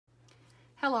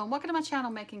Hello and welcome to my channel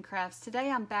Making Crafts.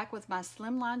 Today I'm back with my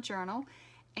slimline journal,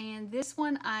 and this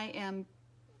one I am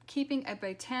keeping a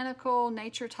botanical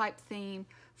nature type theme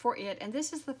for it, and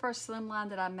this is the first slimline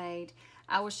that I made.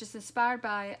 I was just inspired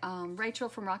by Rachel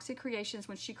from Roxy Creations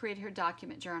when she created her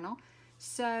document journal,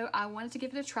 so I wanted to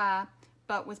give it a try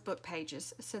but with book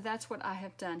pages. So that's what I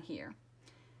have done here.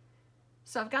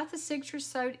 So I've got the signatures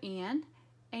sewed in,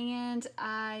 and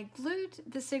I glued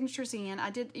the signatures in.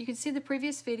 You can see the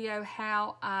previous video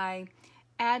how I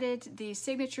added the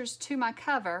signatures to my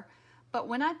cover, but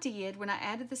when I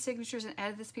added the signatures and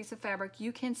added this piece of fabric,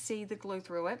 you can see the glue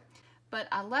through it. But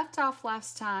I left off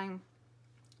last time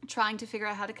trying to figure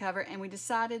out how to cover, and we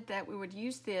decided that we would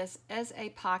use this as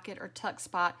a pocket or tuck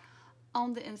spot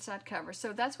on the inside cover.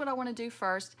 So that's what I want to do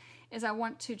first, is I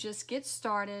want to just get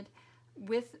started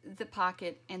with the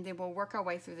pocket, and then we'll work our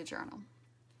way through the journal.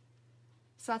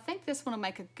 So I think this one will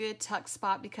make a good tuck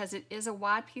spot because it is a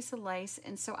wide piece of lace,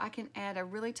 and so I can add a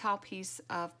really tall piece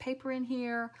of paper in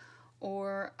here,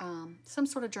 or some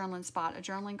sort of journaling spot, a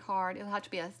journaling card. It'll have to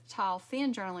be a tall,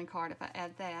 thin journaling card if I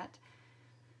add that.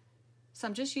 So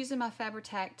I'm just using my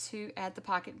Fabri-Tac to add the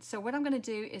pocket. So what I'm going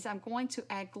to do is I'm going to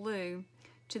add glue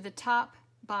to the top,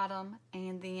 bottom,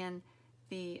 and then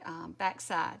the back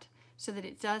side, so that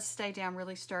it does stay down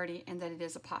really sturdy and that it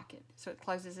is a pocket. So it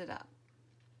closes it up.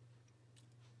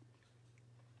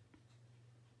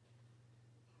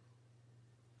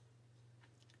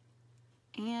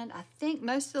 And I think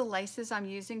most of the laces I'm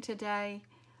using today,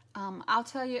 I'll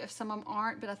tell you if some of them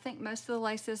aren't, but I think most of the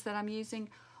laces that I'm using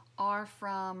are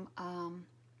from an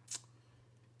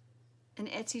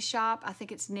Etsy shop. I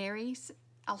think it's Nary's.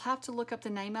 I'll have to look up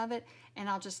the name of it, and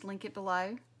I'll just link it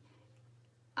below.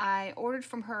 I ordered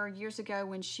from her years ago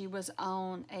when she was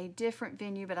on a different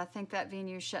venue, but I think that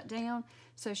venue shut down,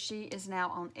 so she is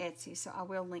now on Etsy, so I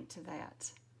will link to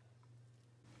that.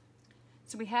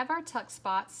 So we have our tuck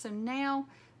spots. So now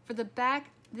for the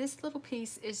back, this little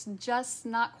piece is just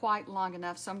not quite long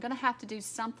enough, so I'm going to have to do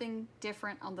something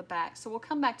different on the back. So we'll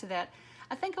come back to that.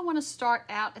 I think I want to start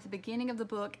out at the beginning of the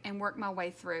book and work my way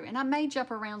through. And I may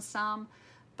jump around some,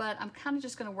 but I'm kind of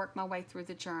just going to work my way through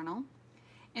the journal.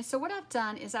 And so what I've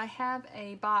done is I have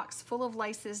a box full of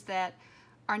laces that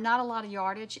are not a lot of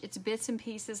yardage. It's bits and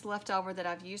pieces left over that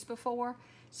I've used before.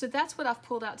 So that's what I've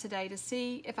pulled out today to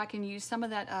see if I can use some of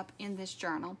that up in this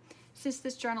journal. Since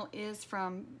this journal is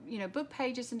from, book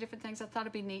pages and different things, I thought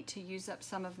it'd be neat to use up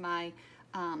some of my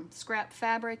scrap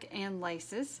fabric and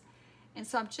laces. And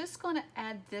so I'm just going to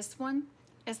add this one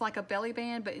as like a belly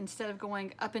band, but instead of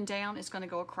going up and down, it's going to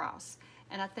go across.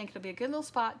 And I think it'll be a good little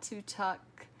spot to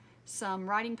tuck some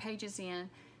writing pages in.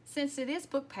 Since it is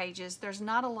book pages, there's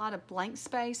not a lot of blank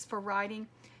space for writing.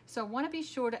 So I want to be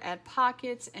sure to add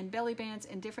pockets and belly bands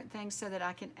and different things so that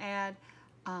I can add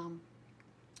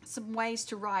some ways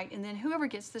to write. And then whoever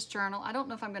gets this journal, I don't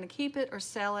know if I'm going to keep it or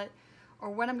sell it or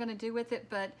what I'm going to do with it,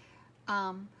 but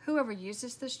whoever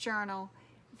uses this journal,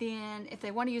 then if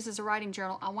they want to use it as a writing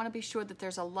journal, I want to be sure that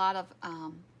there's a lot of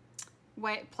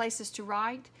places to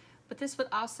write. But this would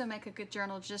also make a good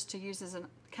journal just to use as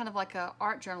kind of like a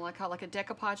art journal. I call it like a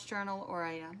decoupage journal, or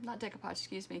a, not decoupage,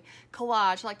 excuse me,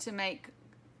 collage. I like to make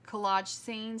collage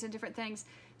scenes and different things,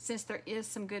 since there is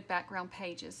some good background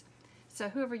pages. So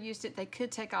whoever used it, they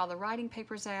could take all the writing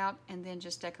papers out and then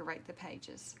just decorate the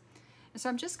pages. And so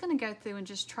I'm just going to go through and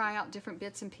just try out different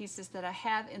bits and pieces that I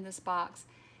have in this box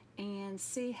and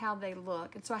see how they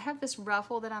look. And so I have this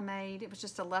ruffle that I made. It was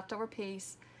just a leftover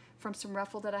piece from some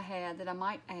ruffle that I had that I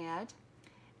might add.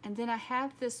 And then I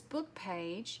have this book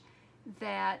page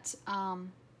that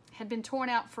had been torn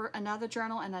out for another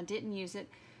journal and I didn't use it.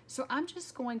 So I'm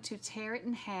just going to tear it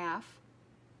in half,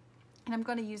 and I'm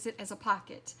going to use it as a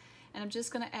pocket. And I'm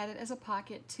just going to add it as a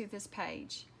pocket to this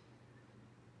page.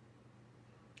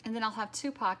 And then I'll have two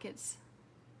pockets.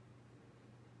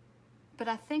 But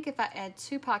I think if I add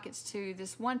two pockets to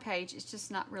this one page, it's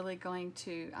just not really going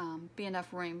to be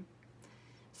enough room.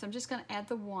 So I'm just going to add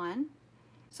the one.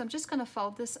 So I'm just going to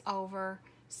fold this over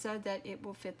so that it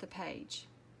will fit the page.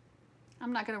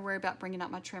 I'm not going to worry about bringing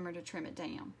out my trimmer to trim it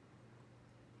down.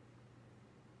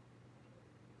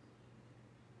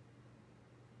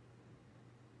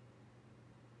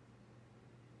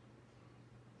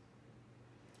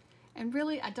 And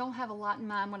really, I don't have a lot in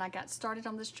mind when I got started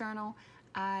on this journal.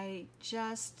 I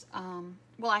just,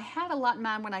 well, I had a lot in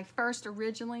mind when I first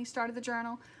originally started the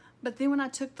journal, but then when I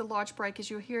took the large break,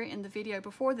 as you'll hear in the video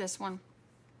before this one,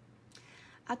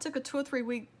 I took a 2 or 3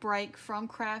 week break from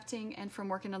crafting and from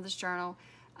working on this journal.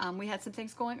 We had some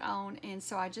things going on, and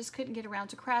so I just couldn't get around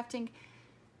to crafting.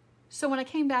 So when I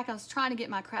came back, I was trying to get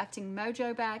my crafting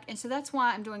mojo back, and so that's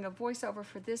why I'm doing a voiceover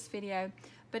for this video.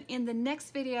 But in the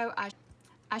next video,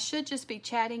 I should just be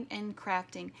chatting and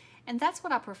crafting. And that's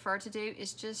what I prefer to do,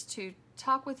 is just to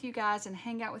talk with you guys and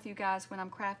hang out with you guys when I'm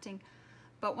crafting.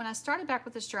 But when I started back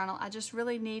with this journal, I just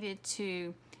really needed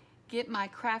to get my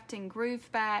crafting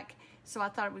groove back. So I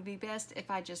thought it would be best if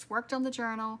I just worked on the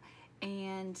journal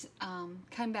and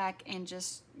come back and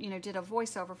just, did a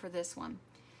voiceover for this one.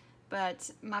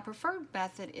 But my preferred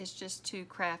method is just to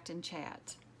craft and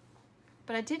chat.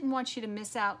 But I didn't want you to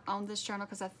miss out on this journal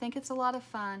because I think it's a lot of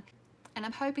fun. And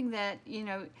I'm hoping that,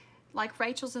 like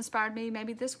Rachel's inspired me,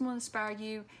 maybe this one will inspire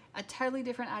you. A totally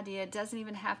different idea. It doesn't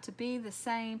even have to be the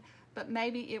same, but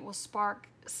maybe it will spark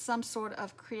some sort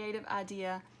of creative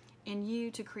idea in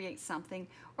you to create something.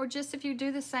 Or just if you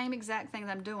do the same exact thing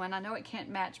that I'm doing. I know it can't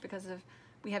match because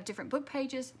we have different book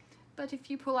pages, but if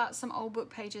you pull out some old book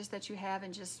pages that you have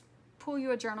and just pull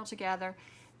you a journal together,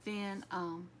 then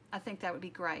I think that would be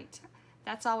great.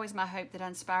 That's always my hope, that I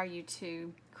inspire you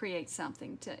to create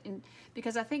something.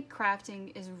 Because I think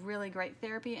crafting is really great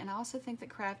therapy, and I also think that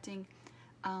crafting,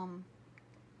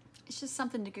 it's just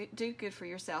something to do good for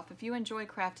yourself. If you enjoy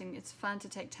crafting, it's fun to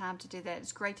take time to do that.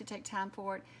 It's great to take time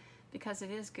for it because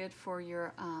it is good for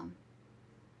your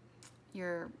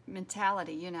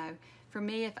mentality, For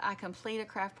me, if I complete a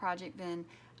craft project, then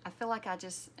I feel like I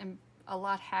just am a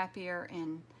lot happier,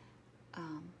 and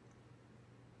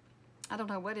I don't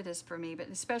know what it is for me, but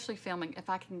especially filming. If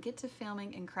I can get to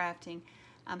filming and crafting,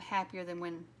 I'm happier than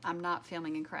when I'm not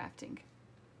filming and crafting.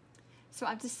 So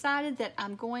I've decided that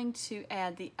I'm going to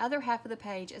add the other half of the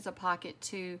page as a pocket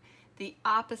to the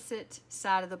opposite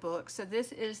side of the book. So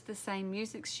this is the same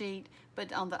music sheet,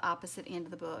 but on the opposite end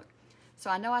of the book. So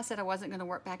I know I said I wasn't going to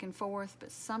work back and forth,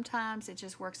 but sometimes it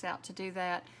just works out to do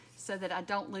that so that I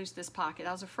don't lose this pocket.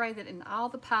 I was afraid that in all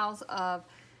the piles of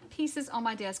pieces on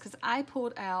my desk, because I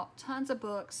pulled out tons of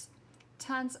books,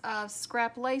 tons of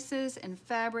scrap laces and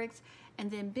fabrics, and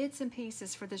then bits and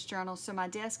pieces for this journal, so my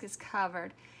desk is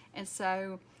covered. And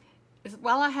so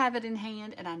while I have it in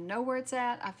hand and I know where it's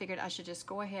at, I figured I should just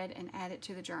go ahead and add it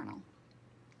to the journal.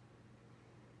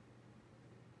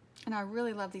 And I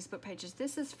really love these book pages.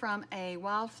 This is from a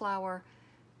wildflower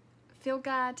field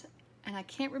guide, and I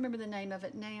can't remember the name of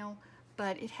it now,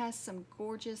 but it has some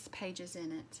gorgeous pages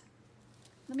in it.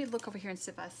 Let me look over here and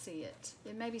see if I see it.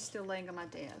 It may be still laying on my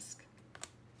desk.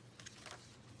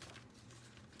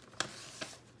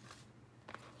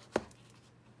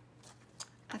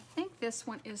 I think this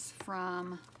one is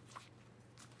from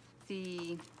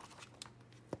the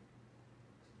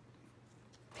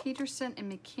Peterson and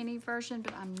McKinney version,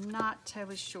 but I'm not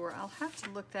totally sure. I'll have to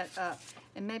look that up,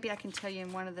 and maybe I can tell you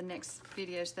in one of the next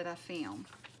videos that I film.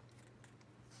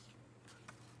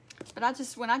 But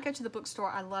when I go to the bookstore,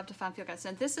 I love to find field guides.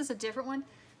 Now this is a different one.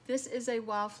 This is a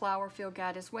wildflower field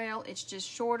guide as well. It's just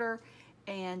shorter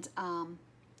and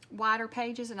wider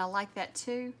pages, and I like that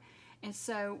too. And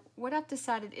so what I've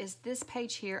decided is this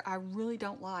page here I really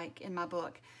don't like in my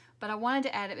book, but I wanted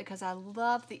to add it because I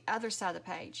love the other side of the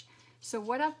page. So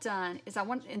what I've done is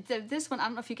this one, I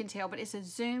don't know if you can tell, but it's a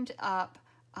zoomed up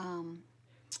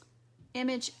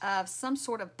image of some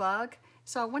sort of bug.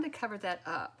 So I want to cover that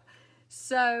up.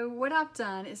 So what I've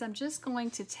done is I'm just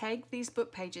going to take these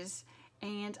book pages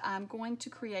and I'm going to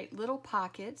create little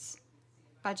pockets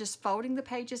by just folding the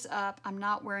pages up. I'm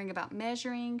not worrying about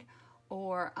measuring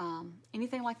or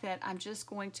anything like that. I'm just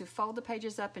going to fold the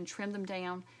pages up and trim them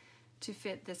down to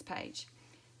fit this page.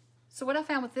 So what I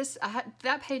found with this,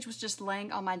 that page was just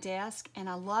laying on my desk, and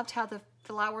I loved how the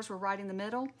flowers were right in the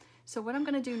middle. So what I'm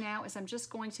going to do now is I'm just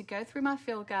going to go through my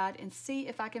field guide and see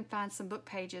if I can find some book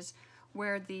pages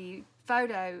where the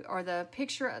photo or the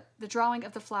picture, the drawing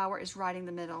of the flower is right in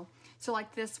the middle. So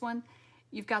like this one,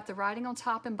 you've got the writing on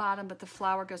top and bottom, but the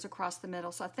flower goes across the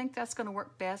middle. So I think that's going to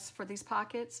work best for these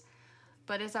pockets.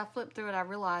 But as I flipped through it, I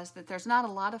realized that there's not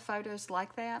a lot of photos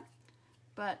like that.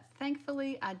 But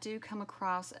thankfully, I do come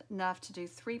across enough to do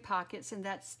 3 pockets, and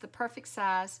that's the perfect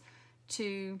size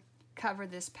to cover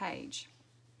this page.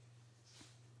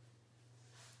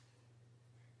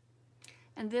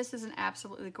 And this is an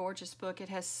absolutely gorgeous book. It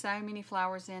has so many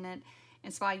flowers in it.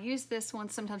 And so I use this one,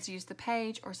 sometimes use the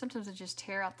page, or sometimes I just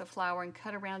tear out the flower and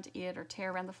cut around it or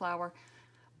tear around the flower.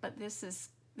 But this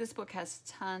book has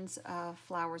tons of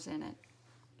flowers in it.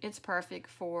 It's perfect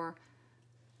for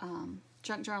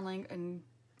junk journaling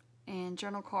and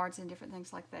journal cards and different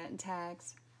things like that, and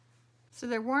tags. So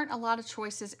there weren't a lot of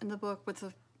choices in the book with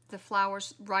the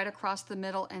flowers right across the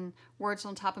middle and words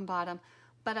on top and bottom,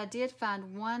 but I did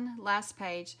find one last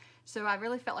page, so I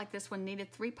really felt like this one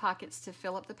needed 3 pockets to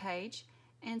fill up the page,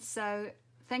 and so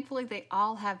thankfully they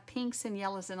all have pinks and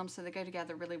yellows in them, so they go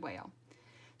together really well.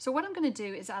 So what I'm going to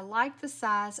do is, I like the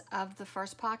size of the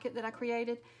first pocket that I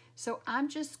created, so I'm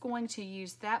just going to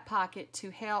use that pocket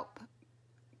to help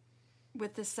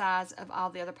with the size of all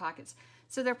the other pockets.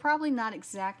 So they're probably not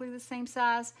exactly the same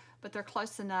size, but they're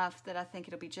close enough that I think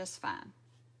it'll be just fine.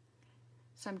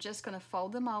 So I'm just going to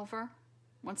fold them over,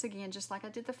 once again, just like I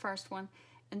did the first one.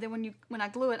 And then when I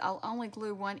glue it, I'll only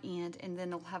glue one end, and then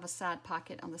it'll have a side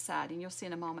pocket on the side, and you'll see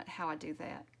in a moment how I do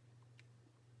that.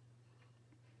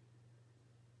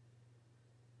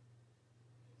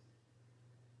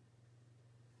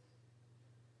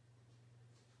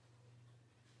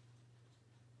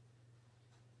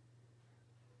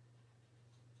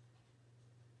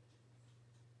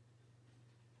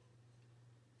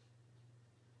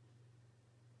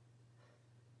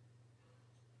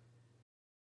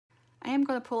 I am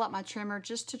going to pull out my trimmer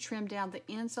just to trim down the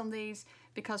ends on these,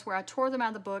 because where I tore them out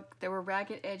of the book, there were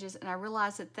ragged edges, and I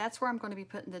realized that that's where I'm going to be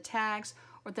putting the tags,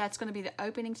 or that's going to be the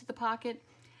opening to the pocket.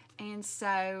 And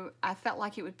so I felt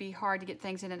like it would be hard to get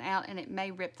things in and out, and it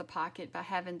may rip the pocket by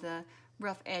having the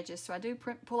rough edges. So I do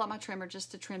pull out my trimmer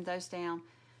just to trim those down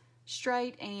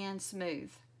straight and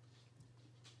smooth.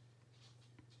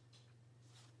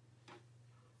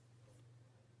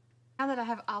 Now that I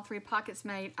have all three pockets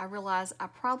made, I realize I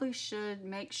probably should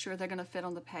make sure they're going to fit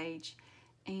on the page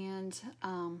and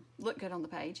look good on the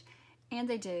page, and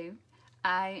they do.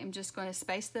 I am just going to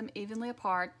space them evenly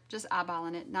apart, just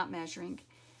eyeballing it, not measuring,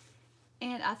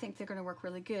 and I think they're going to work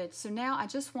really good. So now I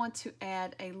just want to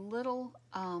add a little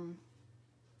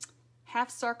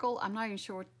half circle. I'm not even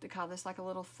sure what to call this, like a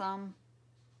little thumb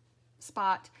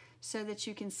spot, so that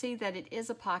you can see that it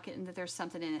is a pocket and that there's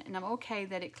something in it. And I'm okay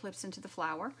that it clips into the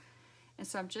flower. And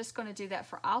so I'm just going to do that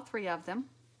for all three of them,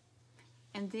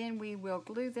 and then we will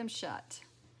glue them shut.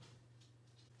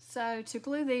 So to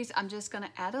glue these, I'm just going to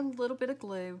add a little bit of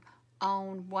glue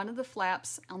on one of the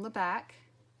flaps on the back,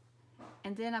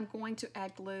 and then I'm going to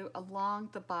add glue along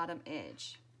the bottom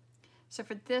edge. So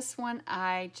for this one,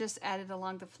 I just added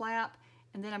along the flap,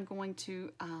 and then I'm going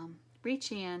to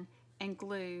reach in and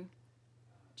glue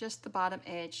just the bottom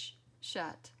edge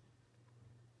shut.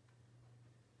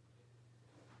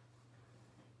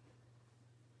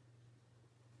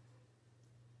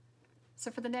 So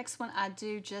for the next one, I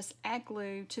do just add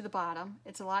glue to the bottom.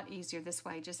 It's a lot easier this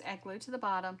way. Just add glue to the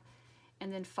bottom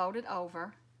and then fold it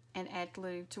over and add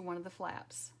glue to one of the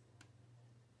flaps.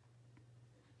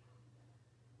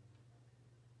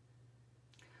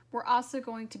 We're also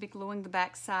going to be gluing the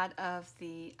back side of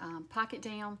the pocket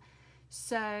down,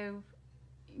 so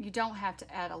you don't have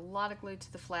to add a lot of glue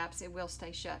to the flaps. It will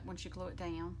stay shut once you glue it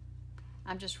down.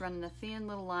 I'm just running a thin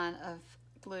little line of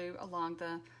glue along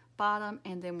the bottom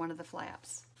and then one of the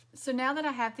flaps. So now that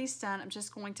I have these done, I'm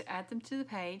just going to add them to the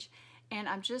page, and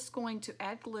I'm just going to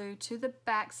add glue to the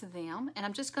backs of them, and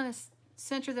I'm just going to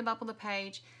center them up on the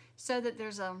page so that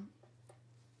there's a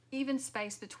even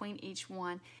space between each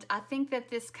one. I think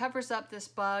that this covers up this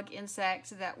bug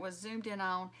insect that was zoomed in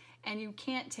on, and you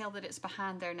can't tell that it's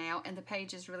behind there now, and the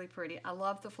page is really pretty. I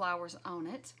love the flowers on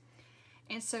it.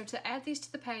 And so to add these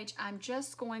to the page, I'm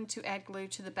just going to add glue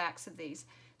to the backs of these.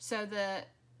 So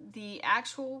the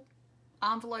actual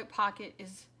envelope pocket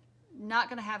is not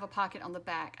going to have a pocket on the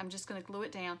back. I'm just going to glue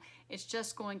it down. It's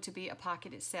just going to be a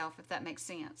pocket itself, if that makes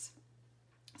sense.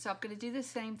 So I'm going to do the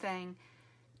same thing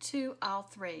to all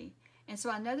three. And so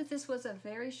I know that this was a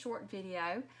very short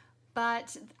video,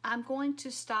 but I'm going to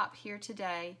stop here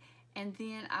today, and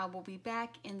then I will be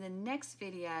back in the next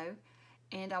video,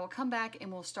 and I will come back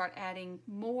and we'll start adding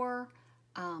more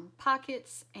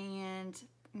pockets and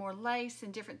more lace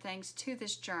and different things to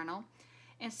this journal.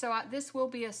 And so this will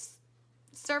be a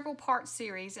several part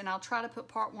series, and I'll try to put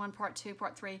part 1, part 2,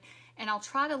 part 3, and I'll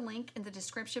try to link in the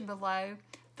description below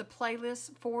the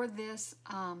playlist for this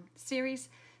series.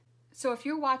 So if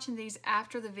you're watching these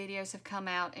after the videos have come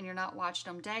out and you're not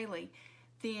watching them daily,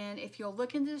 then if you'll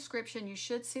look in the description, you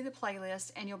should see the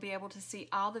playlist, and you'll be able to see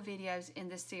all the videos in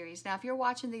this series. Now if you're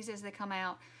watching these as they come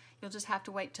out, you'll just have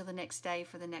to wait till the next day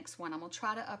for the next one. I'm going to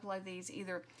try to upload these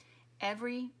either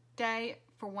every day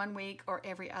for 1 week or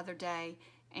every other day,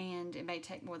 and it may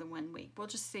take more than 1 week. We'll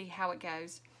just see how it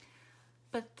goes.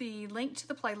 But the link to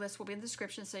the playlist will be in the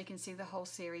description so you can see the whole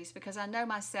series, because I know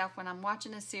myself when I'm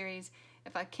watching a series,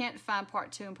 if I can't find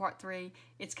part 2 and part 3,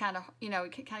 it's kind of,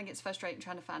 it kind of gets frustrating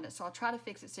trying to find it. So I'll try to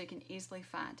fix it so you can easily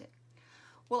find it.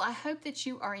 Well, I hope that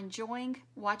you are enjoying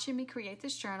watching me create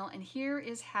this journal, and here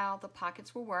is how the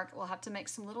pockets will work. We'll have to make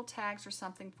some little tags or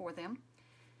something for them.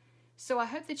 So I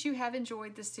hope that you have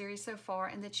enjoyed this series so far,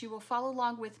 and that you will follow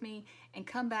along with me and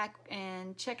come back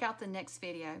and check out the next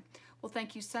video. Well,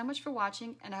 thank you so much for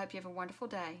watching, and I hope you have a wonderful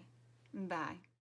day. Bye.